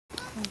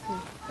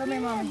Come here,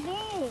 Mommy.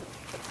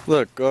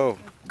 Look, go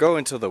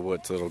into the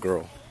woods, little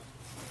girl.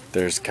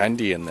 There's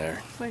candy in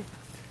there. Wait.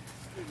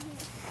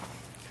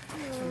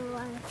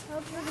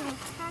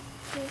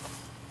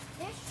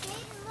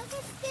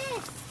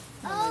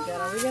 Oh my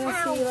God, are we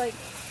gonna see like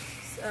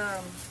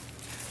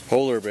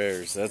Polar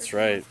bears, that's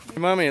right.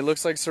 Mommy, it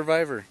looks like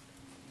Survivor.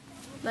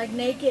 like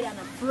naked and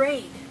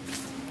afraid?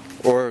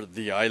 Or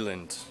The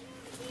Island.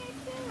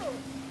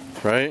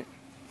 Right?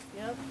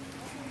 Yep.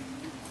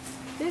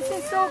 This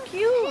is so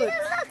cute.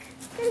 Look!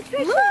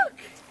 Look!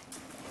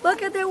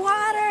 Look at the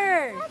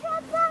water!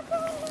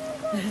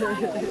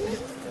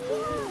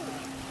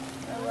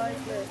 I like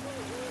it.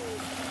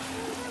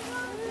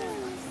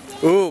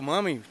 Ooh,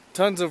 Mommy,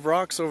 tons of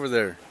rocks over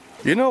there.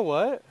 You know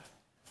what?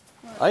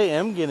 I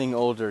am getting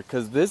older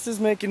because this is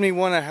making me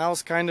want a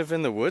house kind of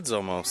in the woods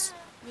almost.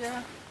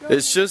 Yeah.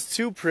 It's just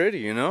too pretty,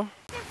 you know?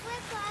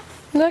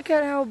 Look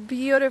at how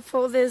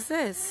beautiful this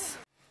is.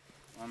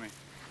 Mommy,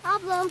 I'll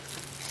blow.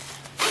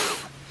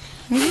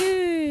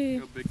 Yay.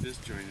 look how big this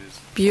joint is.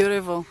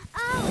 Beautiful.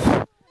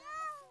 Oh! Ow,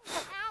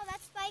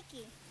 that's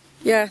spiky.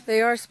 Yeah,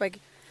 they are spiky.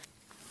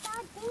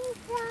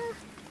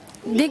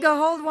 Nico,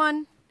 hold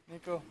one.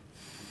 Nico,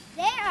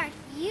 They are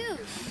huge.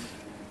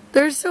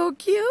 They're so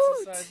cute.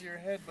 it's the size of your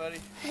head, buddy.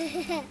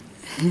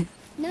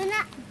 No,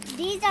 not.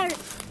 These are.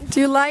 Do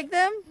you like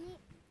them?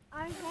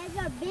 Our heads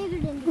are bigger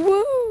than these.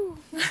 Woo!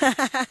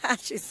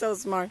 She's so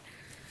smart.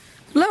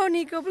 Blow,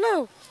 Nico,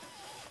 blow.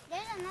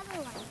 There's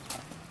another one.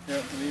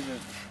 Here, leave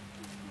it.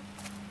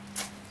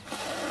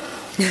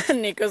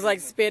 Nico's like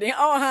spitting.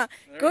 Oh,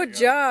 There good you go.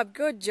 job.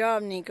 Good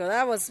job, Nico.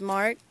 That was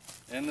smart.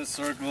 And the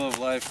circle of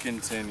life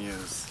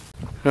continues.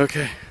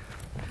 Okay.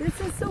 This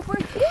is super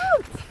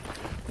cute.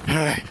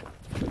 Alright.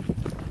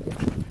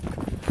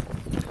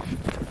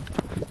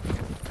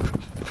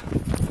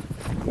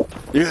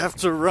 You have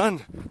to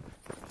run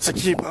to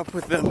keep up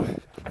with them.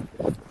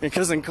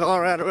 Because in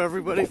Colorado,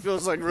 everybody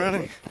feels like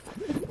running,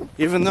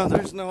 even though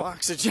there's no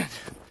oxygen.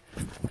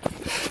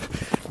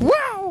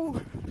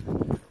 Wow!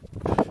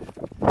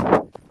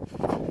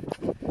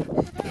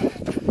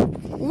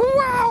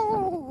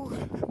 Wow!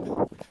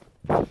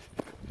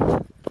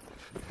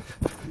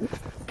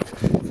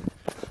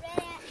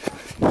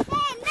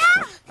 Hey,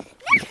 no!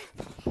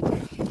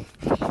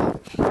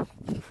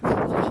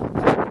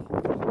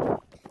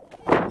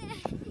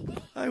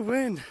 I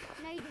win.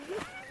 No, you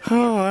didn't.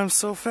 Oh, I'm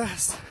so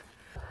fast.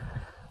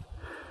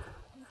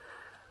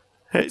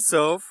 Hey,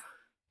 Soph.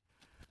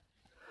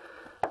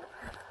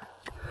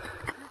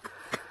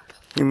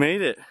 You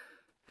made it.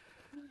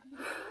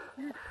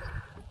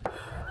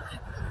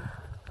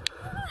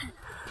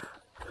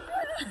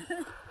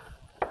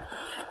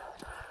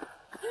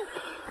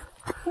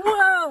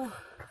 Whoa!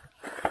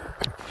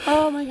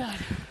 Oh my God.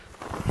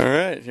 All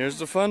right, here's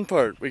the fun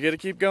part. We got to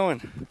keep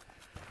going.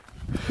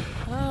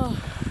 Oh.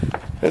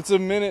 It's a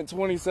minute,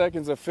 20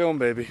 seconds of film,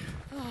 baby.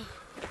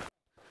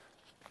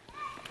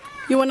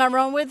 You wanna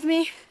run with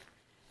me?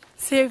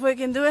 See if we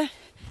can do it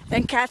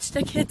and catch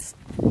the kids.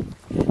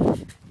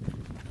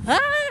 Ah!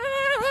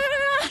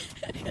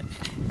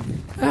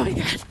 Oh my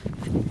God.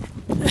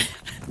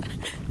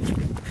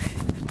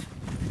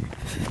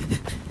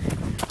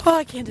 Oh,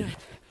 I can't do it.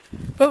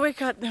 But we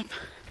caught them.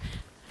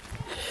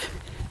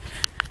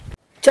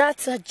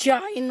 That's a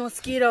giant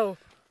mosquito.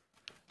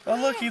 Oh,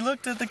 look, he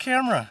looked at the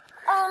camera.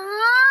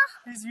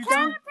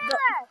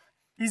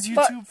 He's YouTube,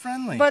 But-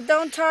 friendly. But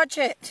don't touch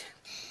it.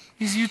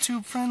 He's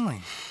YouTube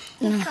friendly.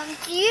 Come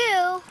to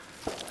you.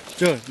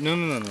 Joe, no.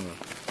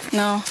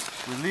 No.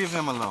 We leave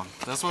him alone.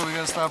 That's why we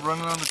gotta stop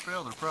running on the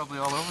trail. They're probably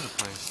all over the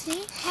place.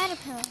 See?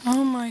 Caterpillar.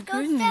 Oh my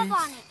Don't goodness.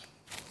 step on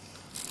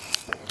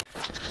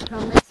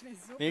it.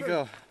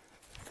 Nico,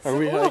 are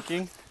we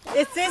hiking?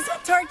 Is this a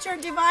torture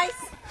device?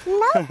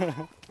 No.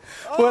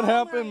 What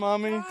happened,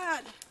 Mommy?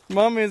 God.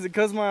 Mommy, is it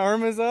because my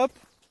arm is up?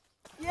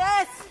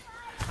 Yes.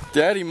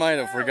 Daddy might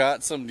have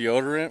forgot some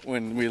deodorant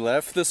when we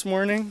left this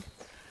morning.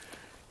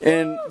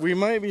 And we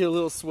might be a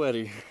little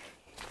sweaty.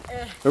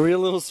 Are we a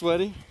little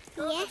sweaty?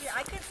 Yes.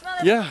 I can smell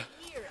it Yeah. from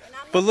here, and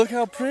I'm But not look gonna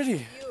how go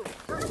pretty.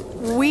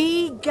 with you.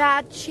 We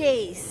got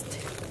chased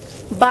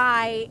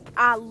by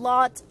a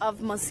lot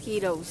of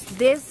mosquitoes.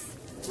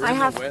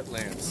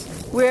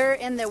 Wetlands. We're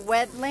in the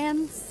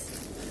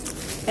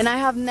wetlands, and I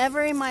have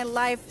never in my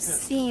life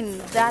seen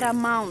that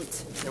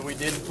amount. And we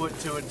didn't put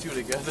two and two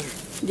together.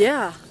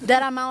 Yeah,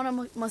 that amount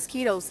of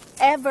mosquitoes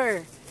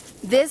ever.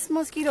 These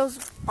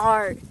mosquitoes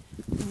are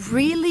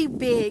really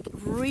big,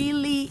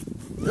 really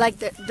like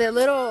the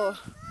little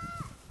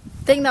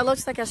thing that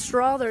looks like a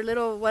straw, their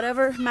little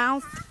whatever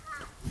mouth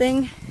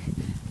thing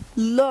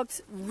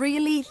looks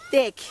really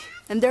thick,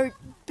 and they're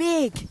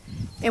big.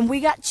 And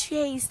we got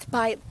chased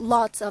by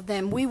lots of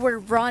them. We were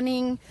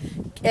running,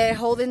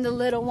 holding the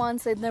little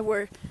ones, and they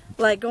were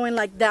like going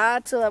like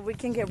that so that we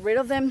can get rid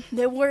of them.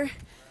 They were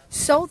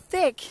so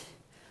thick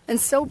and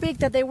so big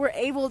that they were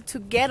able to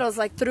get us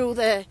like through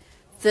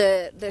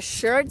the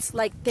shirts.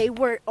 Like they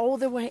were all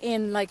the way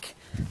in. Like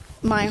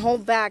my whole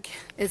back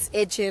is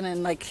itching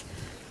and like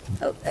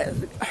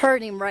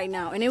hurting right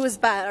now, and it was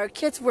bad. Our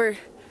kids were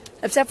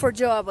except for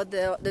Joa, but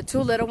the two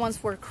little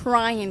ones were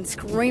crying,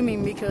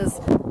 screaming because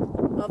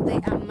of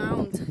the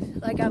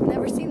amount. Like, I've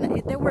never seen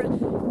that. There were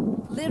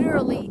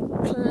literally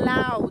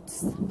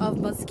clouds of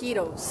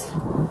mosquitoes.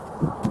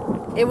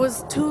 It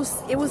was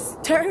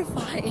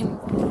terrifying.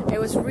 It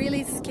was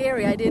really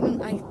scary. I didn't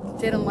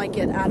like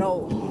it at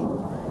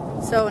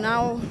all. So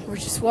now we're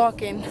just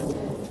walking,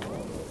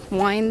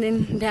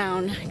 winding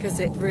down because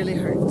it really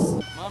hurts.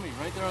 Mommy,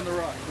 right there on the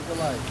rock. Look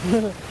alive.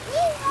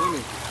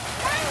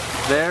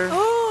 There.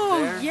 Oh,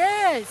 there.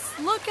 yes.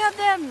 Look at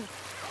them.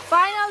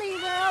 Finally,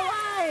 they're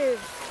alive.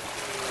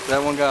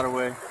 That one got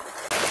away.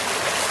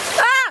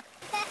 Ah!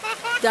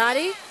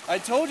 Daddy? I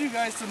told you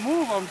guys to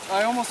move.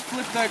 I almost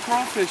flipped that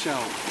crawfish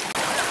out.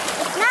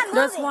 It's not moving.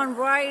 There's one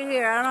right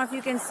here. I don't know if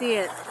you can see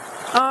it.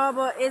 Oh,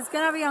 but it's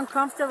gonna be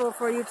uncomfortable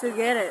for you to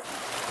get it.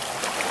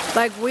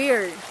 Like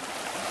weird.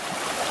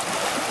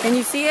 Can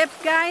you see it,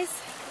 guys?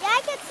 Yeah,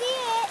 I can see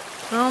it.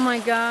 Oh my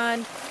God.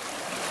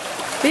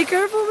 Be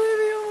careful,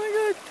 baby. Oh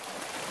my God.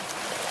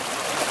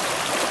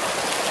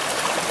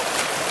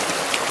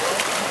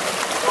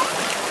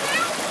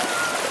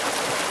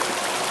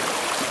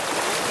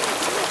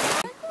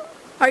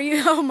 Are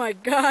you? Oh my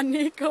God,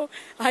 Nico.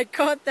 I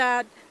caught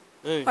that.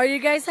 Hey. Are you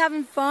guys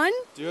having fun?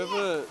 Do you have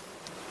a...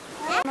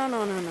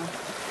 No.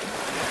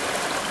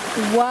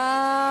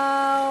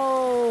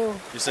 Wow.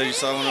 You said you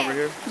saw one over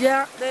here?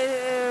 Yeah.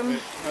 Alright,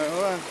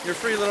 hold on. You're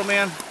free, little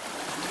man.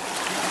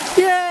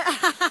 Yeah.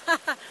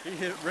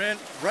 He ran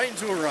right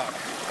into a rock.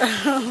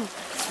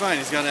 It's fine.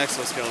 He's got an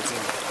exoskeleton.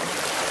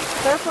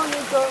 Careful,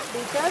 Nico.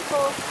 Be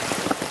careful.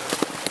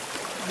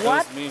 That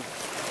What? was me.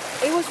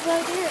 It was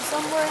right here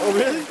somewhere. Oh,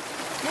 really?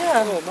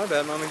 Yeah. Oh, my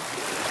bad, Mommy.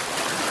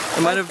 I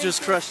might have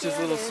just crushed his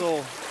little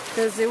soul.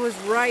 Because it was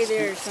right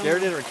there.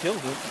 Scared it or killed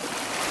it.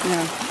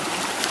 Yeah.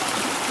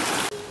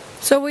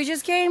 So we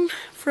just came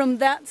from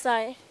that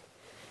side.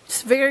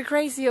 It's very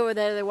crazy over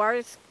there. The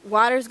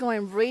water's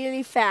going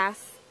really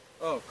fast.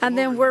 Oh, And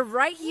then we're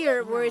right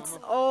here where it's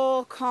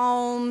all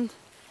calm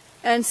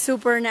and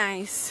super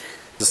nice.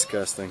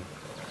 Disgusting.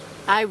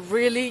 I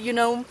really, you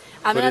know,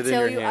 I'm Put gonna it in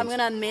tell your you, I'm hands.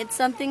 gonna admit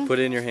something. Put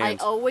it in your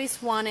hands. I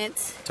always wanted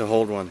To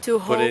hold one. to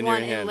Put hold it in one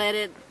your hand. and let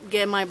it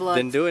get my blood.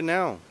 Then do it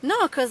now.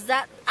 No, cause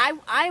that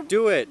I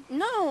Do it.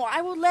 no,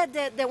 I would let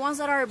the ones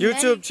that are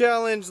YouTube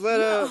challenge. Let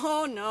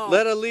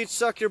a leech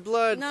suck your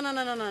blood.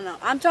 No.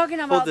 I'm talking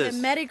about the this.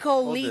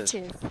 medical Hold this.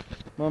 leeches.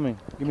 Mommy,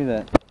 give me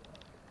that.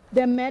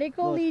 The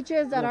medical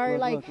leeches that are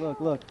like.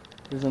 Look.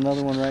 There's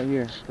another one right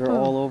here. They're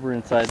all over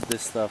inside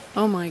this stuff.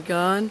 Oh my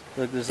God.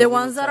 Look, there's a The little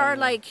ones that tiny are one.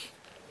 like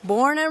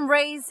born and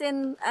raised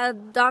in a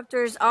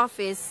doctor's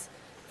office,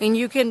 and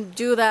you can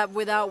do that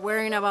without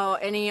worrying about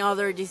any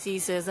other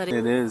diseases. That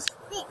It is.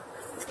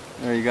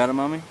 There, you got it,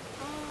 Mommy?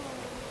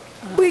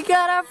 We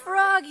got a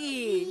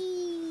froggy.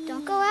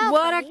 Don't go out.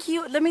 What a buddy.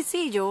 cute. Let me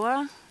see,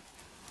 Joa.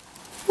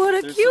 What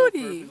a They're so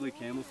cutie. perfectly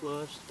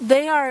camouflaged.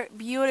 They are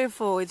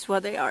beautiful. It's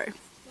what they are.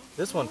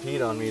 This one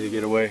peed on me to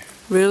get away.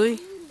 Really?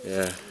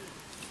 Yeah.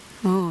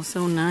 Oh,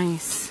 so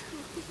nice.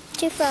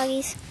 2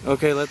 froggies.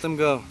 Okay, let them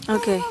go.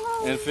 Okay.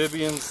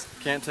 Amphibians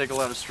can't take a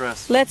lot of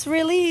stress. Let's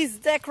release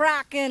the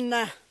Kraken.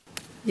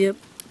 Yep.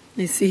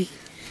 I see.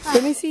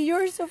 Let me see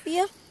yours,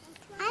 Sophia.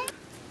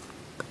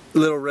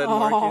 Little red Oh,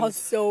 markings.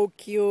 so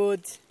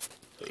cute.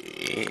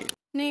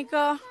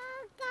 Nico,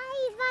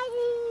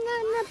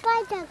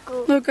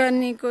 look at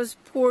Nico's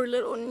poor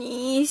little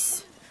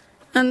niece.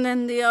 And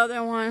then the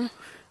other one.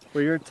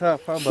 Well, you're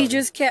tough, huh, buddy? He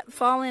just kept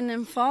falling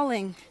and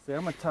falling. Say,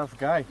 I'm a tough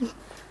guy.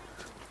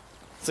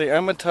 Say,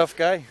 I'm a tough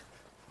guy.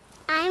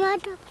 I'm a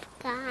tough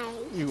guy.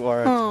 You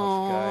are a tough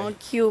Oh, guy.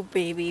 cute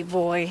baby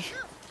boy.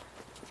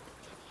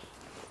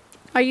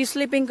 Are you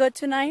sleeping good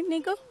tonight,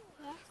 Nico?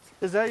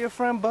 Is that your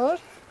friend Bud?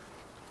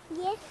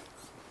 Yes.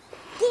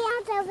 The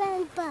other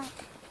one, but.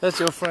 That's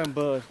your friend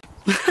Bud.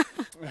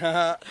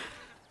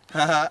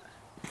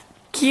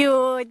 Cute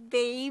Are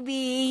baby.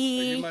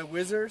 you my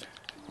wizard?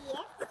 Yes.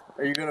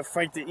 Are you gonna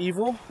fight the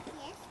evil?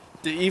 Yes.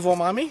 The evil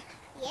mommy?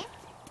 Yes.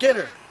 Get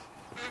her!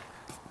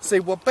 Say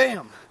what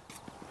bam!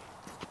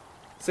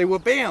 Say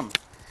what bam!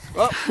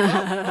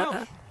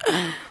 Oh,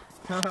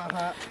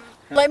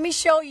 Let me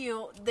show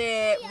you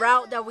the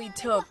route that we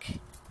took.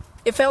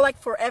 It felt like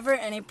forever,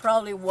 and it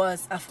probably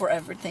was a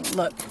forever thing.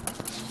 Look,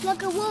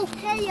 Look at wolf.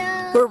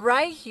 Hello. we're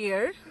right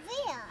here,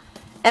 There.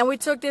 and we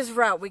took this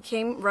route. We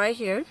came right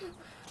here.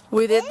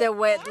 We did the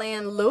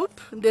wetland loop.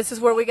 This is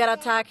where we got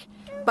attacked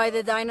by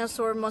the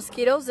dinosaur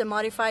mosquitoes,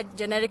 the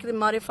genetically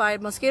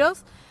modified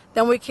mosquitoes.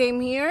 Then we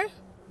came here,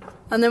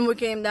 and then we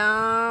came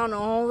down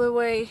all the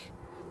way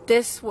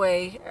this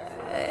way,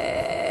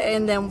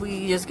 and then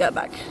we just got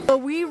back. So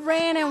we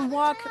ran and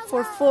walked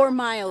for 4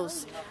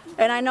 miles.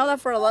 And I know that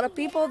for a lot of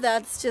people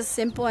that's just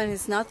simple and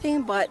it's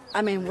nothing, but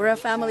I mean, we're a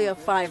family of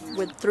 5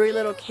 with 3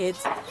 little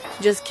kids.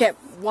 Just kept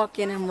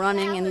walking and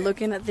running and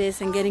looking at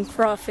this and getting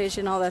crawfish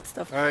and all that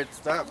stuff. Alright,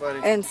 stop, buddy.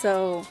 And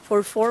so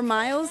for 4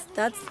 miles,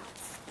 that's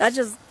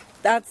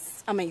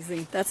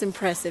amazing. That's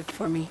impressive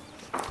for me.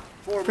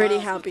 4 pretty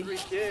miles with happy.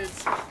 3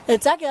 kids.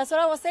 Exactly, that's what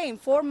I was saying.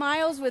 4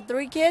 miles with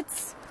 3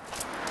 kids.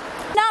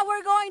 Now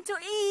we're going to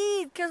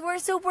eat because we're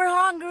super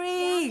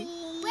hungry.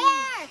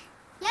 Where?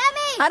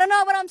 Yummy. I don't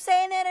know, but I'm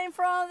saying it in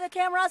front of the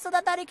camera so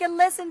that Daddy can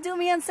listen to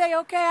me and say,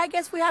 okay, I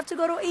guess we have to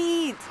go to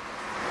eat.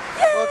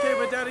 Okay,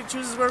 but Daddy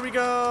chooses where we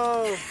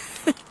go.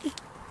 Daddy.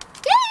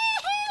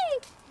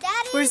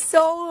 We're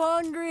so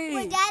hungry.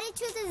 When Daddy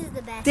chooses is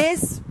the best.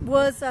 This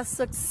was a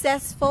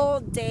successful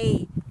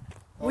day.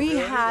 We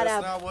Really? had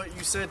That's not what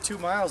you said 2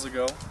 miles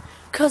ago.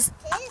 Cause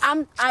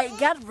I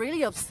got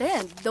really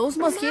upset. Those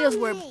mosquitoes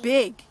were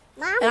big,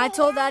 and I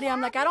told Daddy,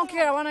 I'm like, I don't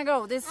care, I want to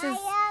go.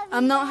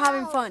 I'm not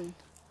having fun.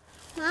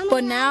 Mommy,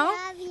 But now,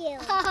 I love you.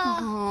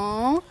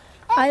 Aww,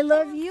 I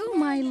love you,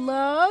 my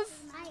love.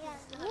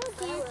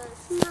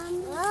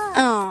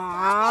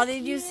 Aww,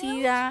 did you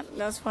see that?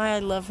 That's why I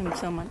love him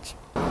so much.